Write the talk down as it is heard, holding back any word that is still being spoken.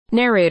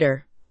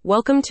Narrator.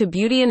 Welcome to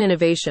Beauty and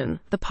Innovation,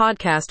 the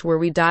podcast where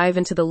we dive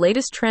into the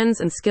latest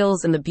trends and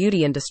skills in the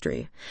beauty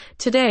industry.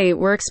 Today,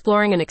 we're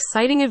exploring an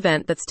exciting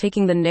event that's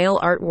taking the nail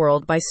art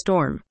world by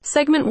storm.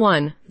 Segment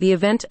 1, the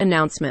event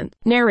announcement.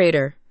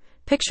 Narrator.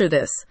 Picture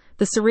this.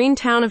 The serene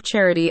town of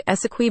Charity,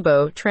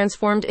 Essequibo,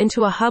 transformed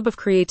into a hub of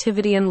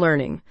creativity and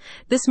learning.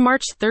 This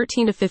March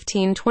 13 to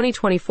 15,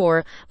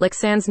 2024,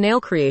 Lexann's Nail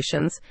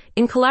Creations,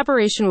 in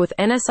collaboration with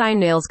NSI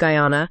Nails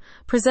Guyana,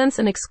 presents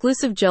an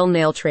exclusive gel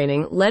nail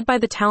training led by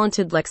the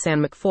talented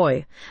Lexann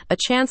McPhoy, a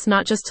chance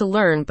not just to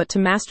learn but to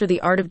master the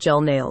art of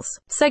gel nails.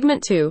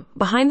 Segment 2,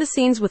 Behind the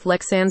Scenes with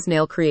Lexann's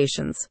Nail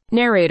Creations.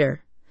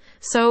 Narrator.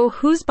 So,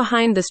 who's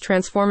behind this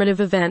transformative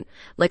event?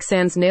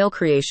 Lexann's Nail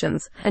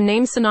Creations, a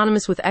name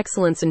synonymous with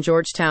excellence in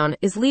Georgetown,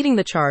 is leading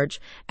the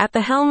charge. At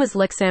the helm is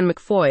Lexann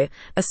McPhoy,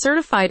 a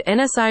certified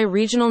NSI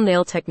regional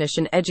nail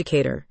technician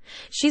educator.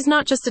 She's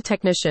not just a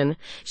technician,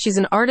 she's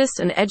an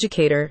artist and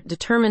educator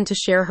determined to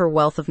share her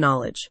wealth of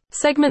knowledge.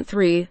 Segment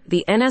 3,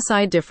 the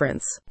NSI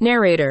difference.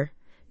 Narrator.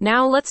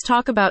 Now let's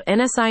talk about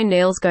NSI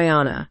Nails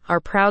Guyana,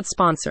 our proud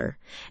sponsor.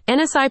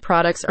 NSI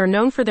products are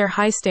known for their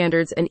high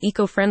standards and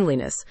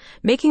eco-friendliness,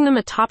 making them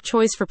a top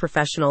choice for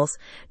professionals.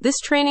 This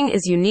training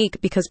is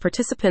unique because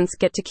participants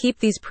get to keep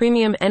these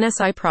premium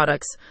NSI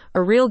products,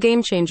 a real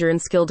game changer in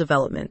skill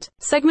development.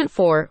 Segment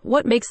 4,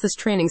 what makes this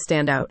training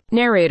stand out?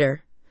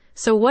 Narrator.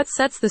 So what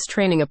sets this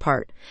training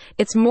apart?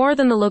 It's more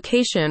than the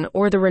location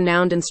or the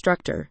renowned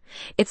instructor.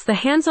 It's the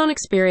hands-on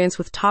experience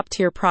with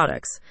top-tier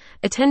products.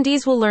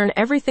 Attendees will learn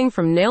everything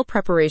from nail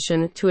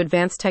preparation to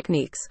advanced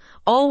techniques,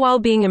 all while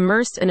being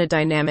immersed in a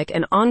dynamic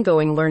and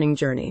ongoing learning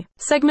journey.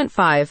 Segment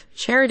 5,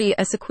 Charity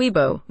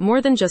Essequibo,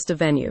 more than just a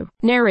venue.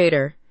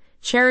 Narrator.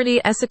 Charity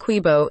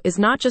Essequibo is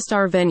not just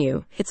our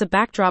venue, it's a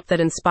backdrop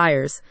that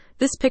inspires.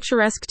 This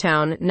picturesque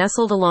town,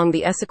 nestled along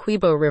the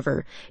Essequibo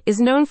River,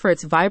 is known for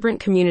its vibrant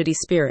community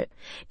spirit.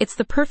 It's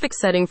the perfect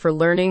setting for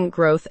learning,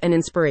 growth, and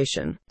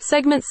inspiration.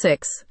 Segment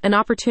 6, an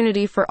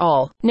opportunity for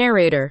all.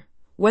 Narrator.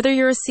 Whether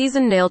you're a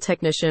seasoned nail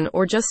technician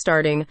or just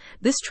starting,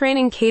 this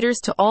training caters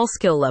to all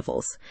skill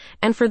levels.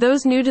 And for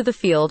those new to the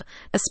field,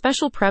 a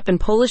special prep and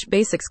Polish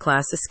basics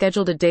class is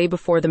scheduled a day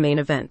before the main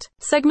event.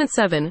 Segment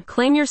 7,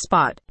 claim your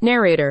spot.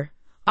 Narrator.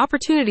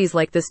 Opportunities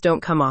like this don't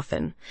come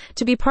often.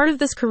 To be part of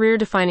this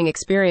career-defining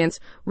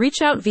experience,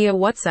 reach out via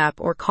WhatsApp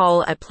or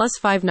call at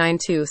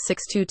 +592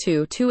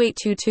 622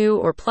 2822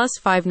 or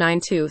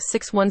 +592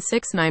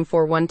 616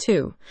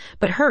 9412.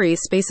 But hurry,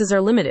 spaces are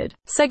limited.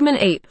 Segment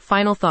 8,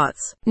 final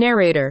thoughts.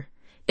 Narrator.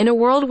 In a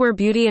world where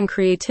beauty and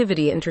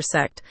creativity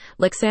intersect,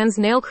 Lexann's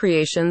Nail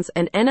Creations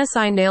and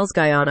NSI Nails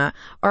Guyana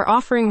are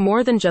offering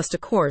more than just a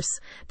course.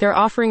 They're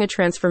offering a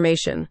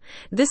transformation.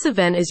 This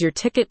event is your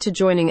ticket to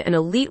joining an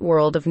elite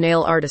world of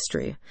nail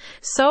artistry.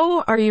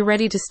 So, are you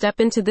ready to step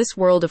into this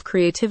world of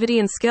creativity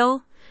and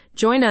skill?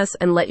 Join us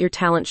and let your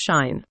talent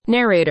shine.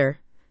 Narrator.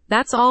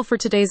 That's all for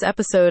today's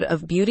episode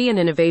of Beauty and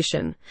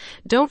Innovation.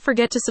 Don't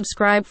forget to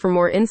subscribe for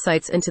more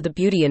insights into the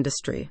beauty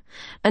industry.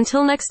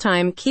 Until next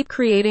time, keep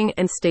creating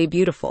and stay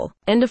beautiful.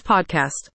 End of podcast.